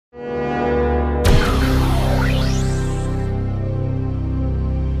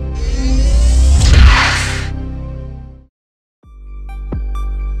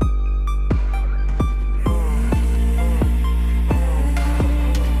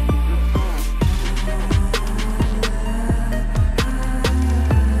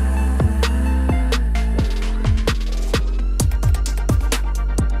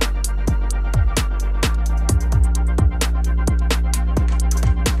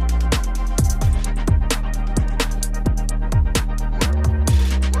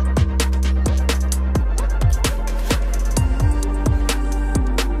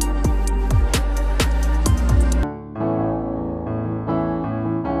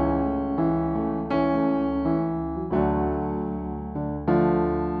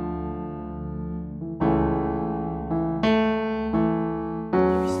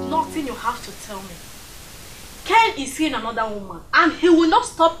have to tell me. Ken is seeing another woman and he will not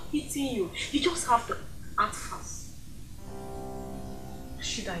stop hitting you. You just have to act fast. What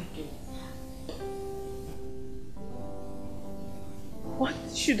should I do? What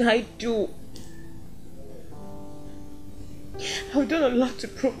should I do? I've done a lot to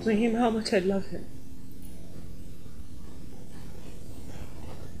prove to him how much I love him.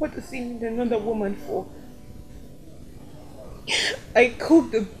 What does he need another woman for? I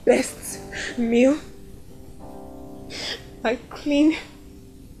cook the best meal. I clean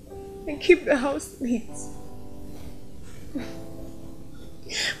and keep the house neat.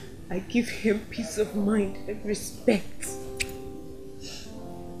 I give him peace of mind and respect.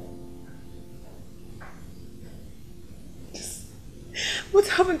 What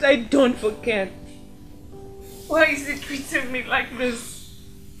haven't I done for Ken? Why is he treating me like this?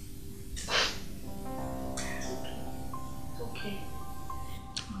 It's okay.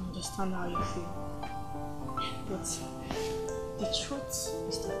 I understand how you feel. But the truth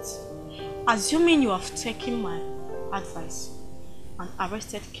is that, assuming you have taken my advice and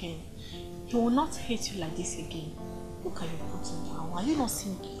arrested Ken, he will not hate you like this again. Look at your bottom now. Are you not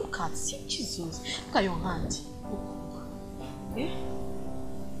seeing? Look at, see Jesus. Look at your hand. Look. Yeah?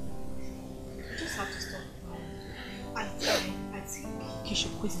 You just have to stop. I think you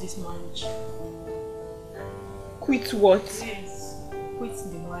should quit this marriage. Quit what? Yes. Quit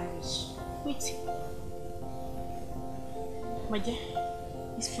the marriage. Quit. My dear,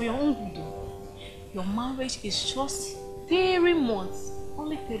 it's for your own good though. Your marriage is just 3 months.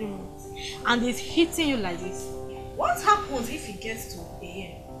 Only 3 months. And he's hitting you like this. What happens if he gets to a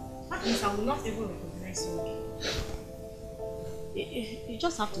year? That means I will not even recognize you again. You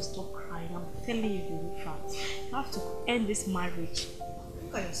just have to stop crying. I'm telling you the real fact. You have to end this marriage.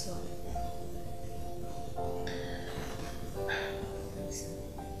 Look at yourself. Listen,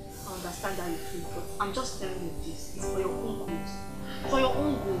 I understand how you feel, but I'm just telling you this. It's for your own good. For your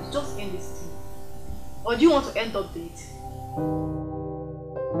own good, just end this thing. Or do you want to end up date?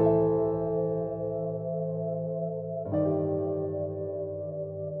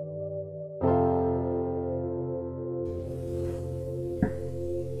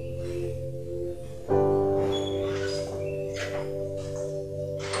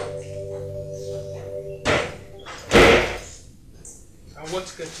 What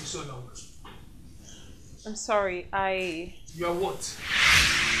kept you so long? I'm sorry, You are what?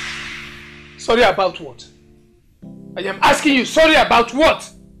 Sorry about what? I am asking you, sorry about what?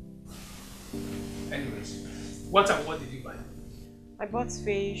 Anyways, what and what did you buy? I bought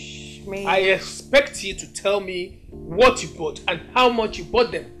fish, meat. I expect you to tell me what you bought and how much you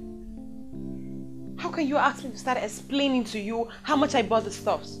bought them. How can you ask me to start explaining to you how much I bought the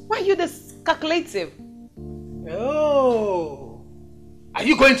stuffs? Why are you this calculative? Oh. Are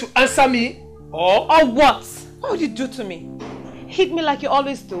you going to answer me? Or what? What would you do to me? Hit me like you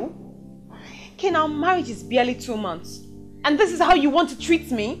always do? Ken, our marriage is barely 2 months. And this is how you want to treat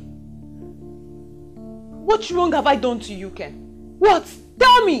me? What wrong have I done to you, Ken? What?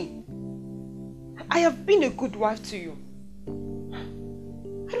 Tell me! I have been a good wife to you.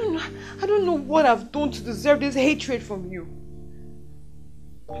 I don't know what I've done to deserve this hatred from you.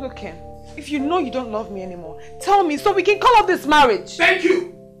 Look, Ken, if you know you don't love me anymore, tell me so we can call off this marriage. Thank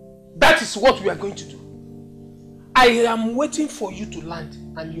you! That is what we are going to do. I am waiting for you to land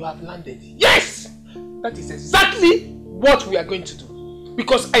and you have landed. Yes! That is exactly what we are going to do.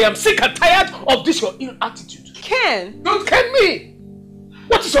 Because I am sick and tired of this your ill attitude. Ken! Don't ken me!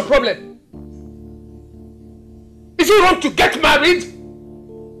 What is your problem? Is it wrong to get married?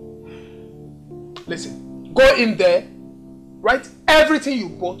 Listen, go in there, write everything you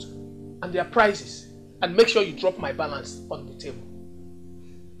bought and their prices, and make sure you drop my balance on the table.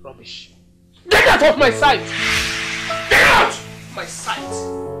 Rubbish. Get out of my sight! Get out of my sight!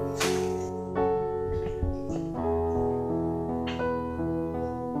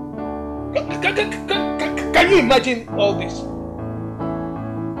 Can you imagine all this?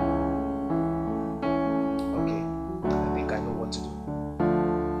 Okay, I think I know what to do.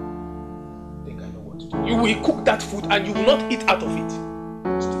 You will cook that food and you will not eat out of it.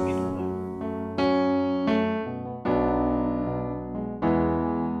 Stupid woman.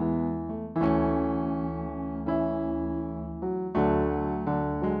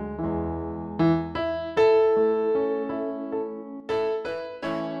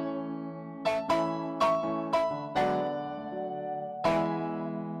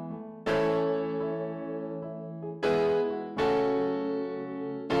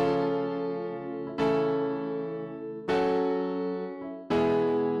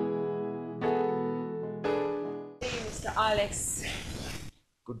 Alex.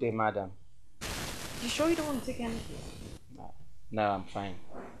 Good day, madam. You sure you don't want to take anything? No, I'm fine.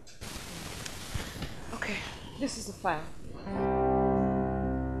 Okay, this is the file.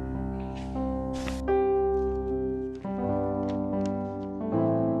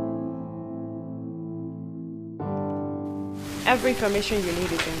 Every information you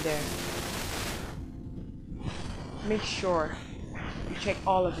need is in there. Make sure you check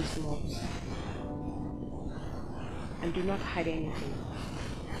all of these notes. And do not hide anything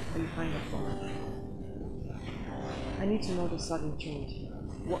when you find the phone. I need to know the sudden change.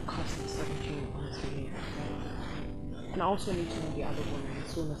 What caused the sudden change in his behavior? And I also need to know the other woman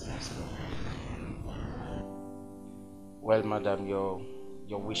as soon as possible. Well, madam, your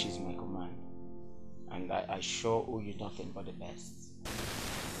wish is my command. And I sure owe you nothing but the best.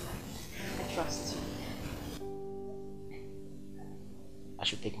 I trust you. I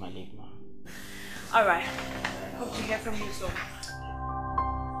should take my leave now. Alright. Hope to hear from you soon.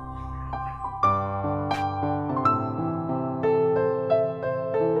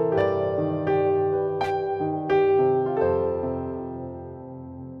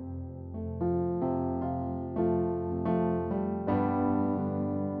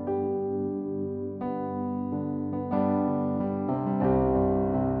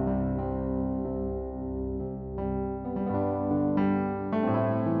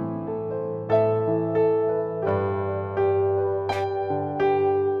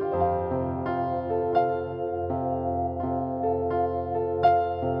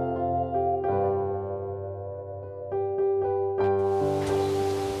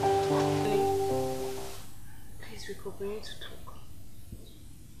 We need to talk.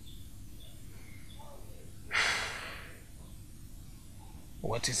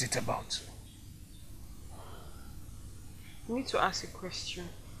 What is it about? I need to ask a question.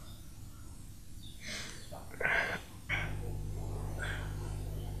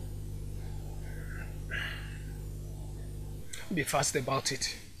 Be fast about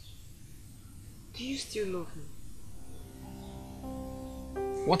it. Do you still love me?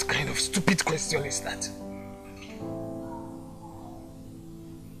 What kind of stupid question is that?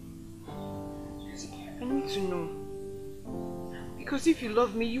 I need to know. Because if you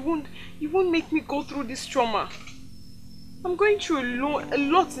love me, you won't make me go through this trauma. I'm going through a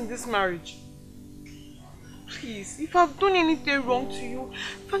lot in this marriage. Please, if I've done anything wrong to you,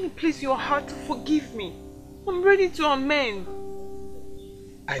 find a place in your heart to forgive me. I'm ready to amend.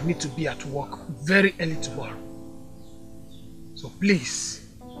 I need to be at work very early tomorrow. So please,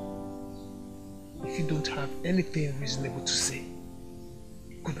 if you don't have anything reasonable to say,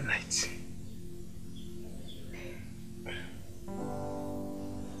 good night.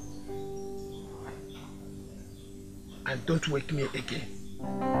 And don't wake me again.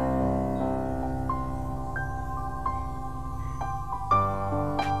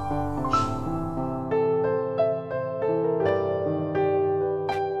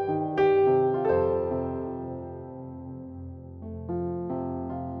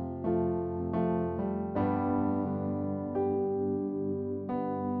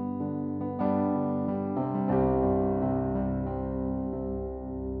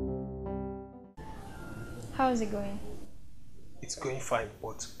 How is it going? It's going fine,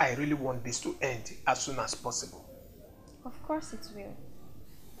 but I really want this to end as soon as possible. Of course it will.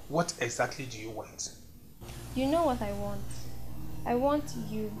 What exactly do you want? You know what I want. I want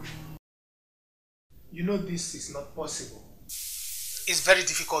you. You know this is not possible. It's very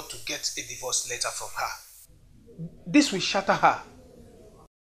difficult to get a divorce letter from her. This will shatter her.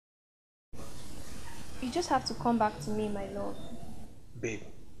 You just have to come back to me, my love. Babe,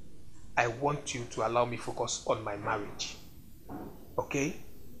 I want you to allow me focus on my marriage. Okay?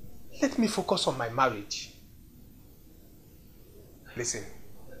 Let me focus on my marriage. Listen,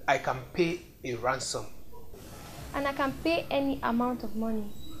 I can pay a ransom. And I can pay any amount of money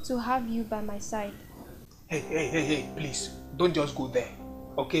to have you by my side. Hey, please, don't just go there,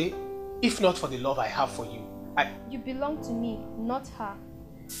 okay? If not for the love I have for you, You belong to me, not her.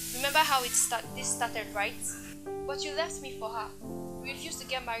 Remember how this started, right? But you left me for her. You refused to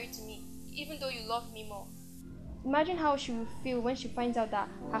get married to me, even though you loved me more. Imagine how she will feel when she finds out that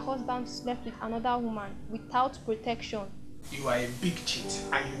her husband slept with another woman without protection. You are a big cheat,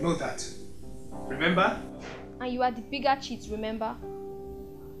 and you know that. Remember? And you are the bigger cheat, remember?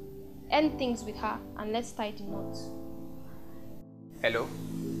 End things with her and let's tie the knot. Hello?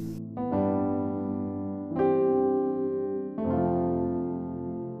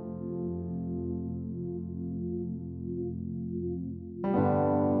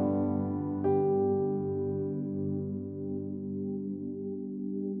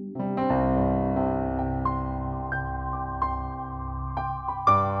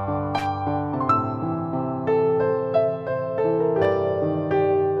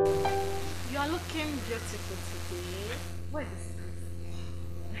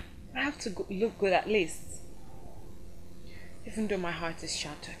 to look good at least. Even though my heart is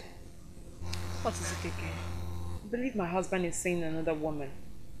shattered. What is it again? I believe my husband is seeing another woman.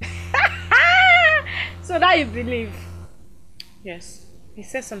 So that you believe? Yes, he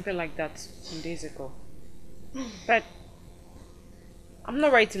said something like that some days ago. But I'm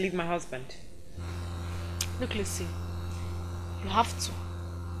not ready to leave my husband. Look, Lucy, you have to.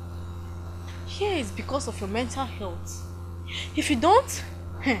 Here is because of your mental health. If you don't,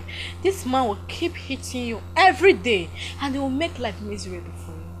 this man will keep hitting you every day and it will make life miserable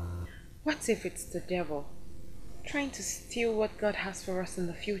for you. What if it's the devil trying to steal what God has for us in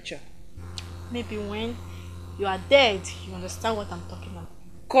the future? Maybe when you are dead, you understand what I'm talking about.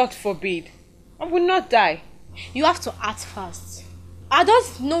 God forbid. I will not die. You have to act fast. I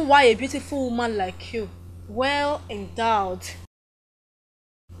don't know why a beautiful woman like you, well endowed,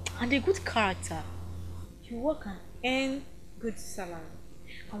 and a good character, you work and earn good salary.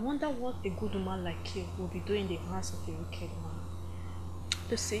 I wonder what a good woman like you will be doing in the hands of a wicked man.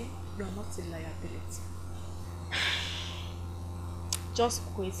 To say you are not a liability. Just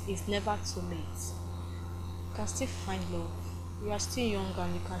quit, it's never too late. You can still find love. You are still young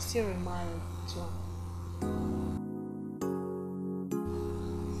and you can still remarry too.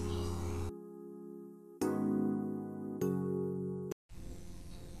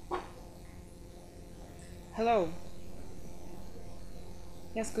 Hello.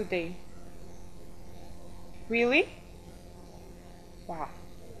 Yes, good day. Really? Wow.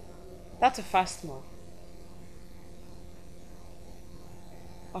 That's a fast move.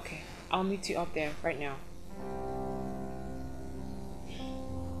 Okay, I'll meet you up there right now.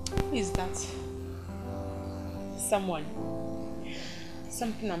 Who is that? Someone.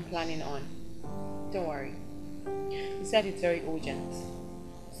 Something I'm planning on. Don't worry. He said it's very urgent.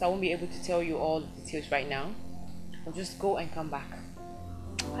 So I won't be able to tell you all the details right now. I'll just go and come back.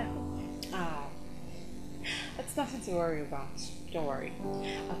 I hope. That's nothing to worry about. Don't worry.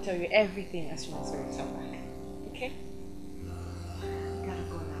 I'll tell you everything as soon as I return back. Okay? Gotta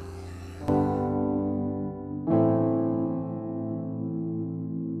go now.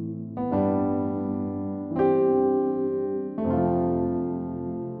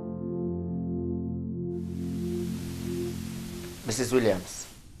 Mrs. Williams,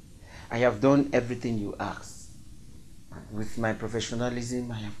 I have done everything you asked. With my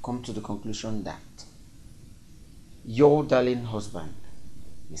professionalism, I have come to the conclusion that your darling husband,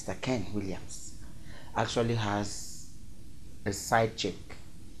 Mr. Ken Williams, actually has a side chick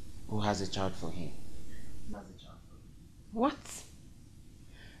who has a child for him. What?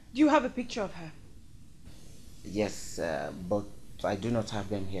 Do you have a picture of her? Yes, but I do not have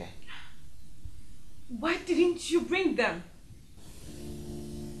them here. Why didn't you bring them?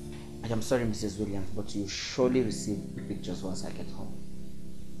 I am sorry, Mrs. Williams, but you surely receive the pictures once I get home.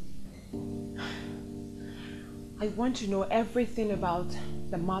 I want to know everything about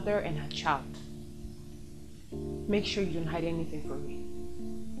the mother and her child. Make sure you don't hide anything from me.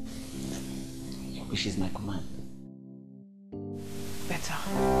 Your wish is my command. Better.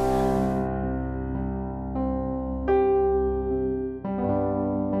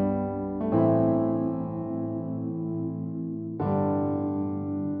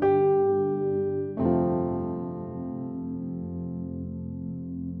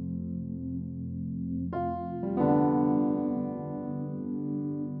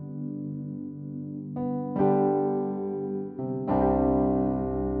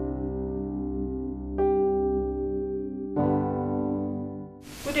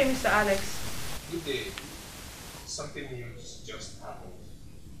 Good day, Mr. Alex. Good day. Something new just happened.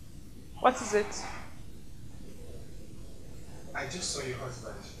 What is it? I just saw your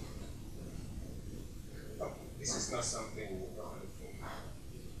husband. Oh, this is not something you know on the phone.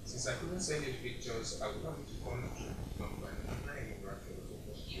 Since I couldn't send you the pictures, I would want you to call the number and line in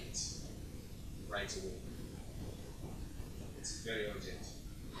right away. It's very urgent.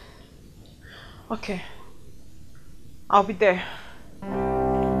 Okay. I'll be there.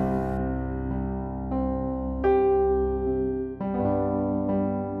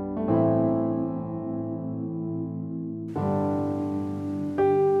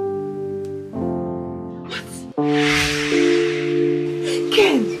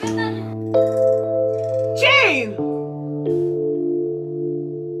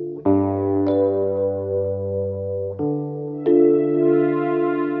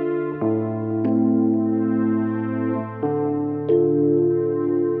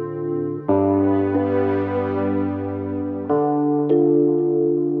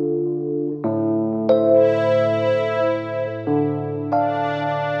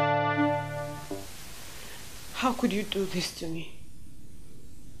 How could you do this to me?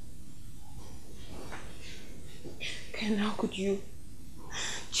 And how could you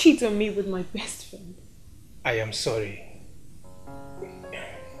cheat on me with my best friend? I am sorry.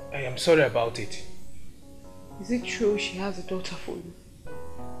 I am sorry about it. Is it true she has a daughter for you?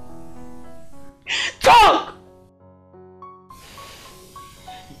 Talk!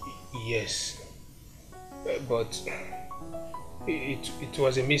 Yes. But it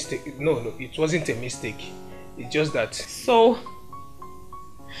was a mistake. No, it wasn't a mistake. It's just that... So,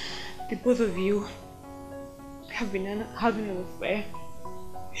 the both of you have been having an affair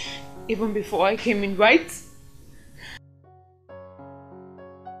even before I came in, right?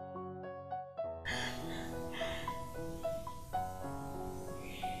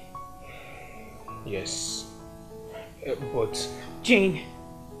 Yes. But... Jane,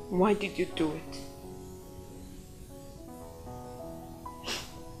 why did you do it?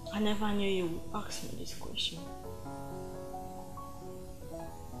 I never knew you would ask me this question.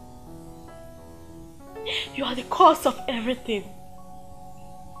 You are the cause of everything.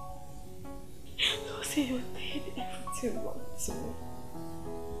 Lucy, you did everything wrong to me.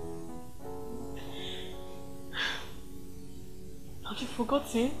 Have you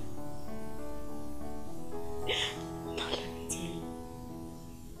forgotten? Now let me tell you.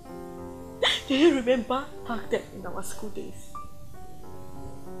 Do you remember back then in our school days?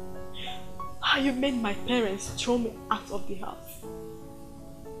 How you made my parents throw me out of the house?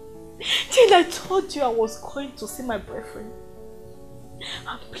 Till I told you I was going to see my boyfriend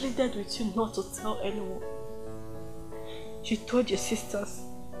and pleaded with you not to tell anyone. You told your sisters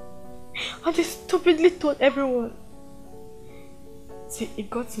and they stupidly told everyone. Till it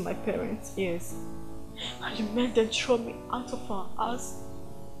got to my parents' ears and you made them throw me out of our house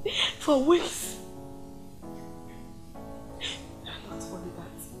for weeks. Not only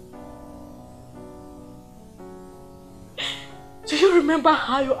that. Do you remember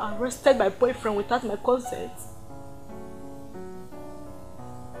how you arrested my boyfriend without my consent?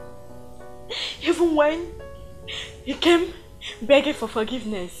 Even when he came begging for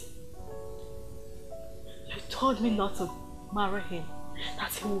forgiveness, you told me not to marry him,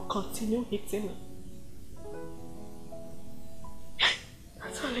 that he will continue hitting me.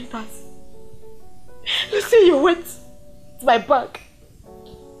 Not only that, you see, you went to my back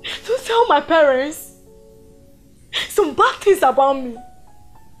to tell my parents some bad things about me.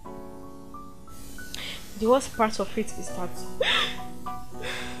 The worst part of it is that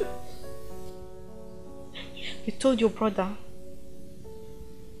you told your brother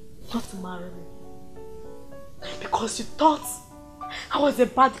not to marry me because you thought I was a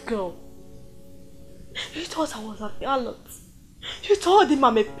bad girl. You thought I was an harlot. You told him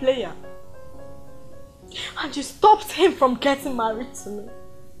I'm a player. And you stopped him from getting married to me.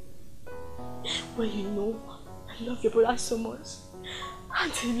 Well, you know, I love your brother so much.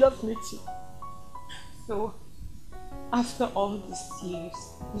 And he loves me too. So, after all these years,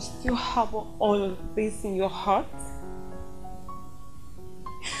 you still harbor all of this in your heart?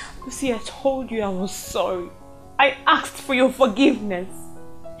 You see, I told you I was sorry. I asked for your forgiveness.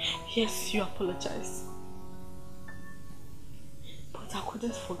 Yes, you apologized. But I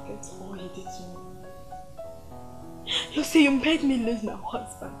couldn't forget all you did to me. You see, you made me lose my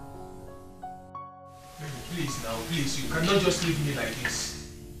husband. Please now, please, you cannot just leave me like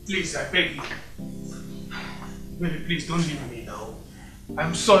this. Please, I beg you. Baby, please don't leave me now.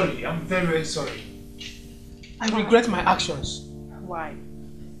 I'm sorry, I'm very, very sorry. I regret my actions. Why?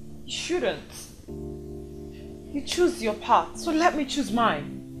 You shouldn't. You choose your path, so let me choose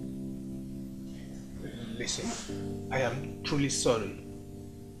mine. Listen, I am truly sorry.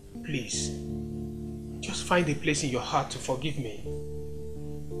 Please, just find a place in your heart to forgive me.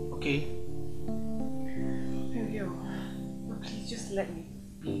 Okay? Please just let me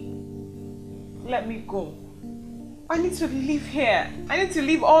be. Let me go. I need to leave here. I need to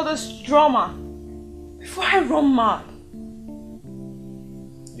leave all this drama before I run mad.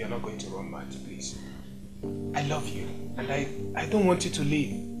 You're not going to run mad, please. I love you and I don't want you to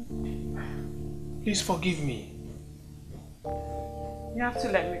leave. Please forgive me. You have to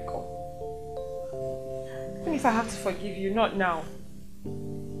let me go. Even if I have to forgive you, not now.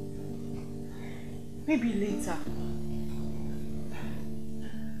 Maybe later.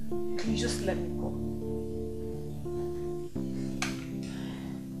 Can you just let me go?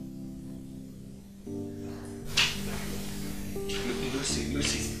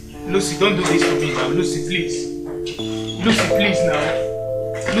 Lucy, don't do this to me now. Lucy, please. Lucy, please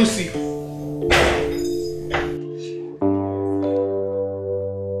now. Lucy.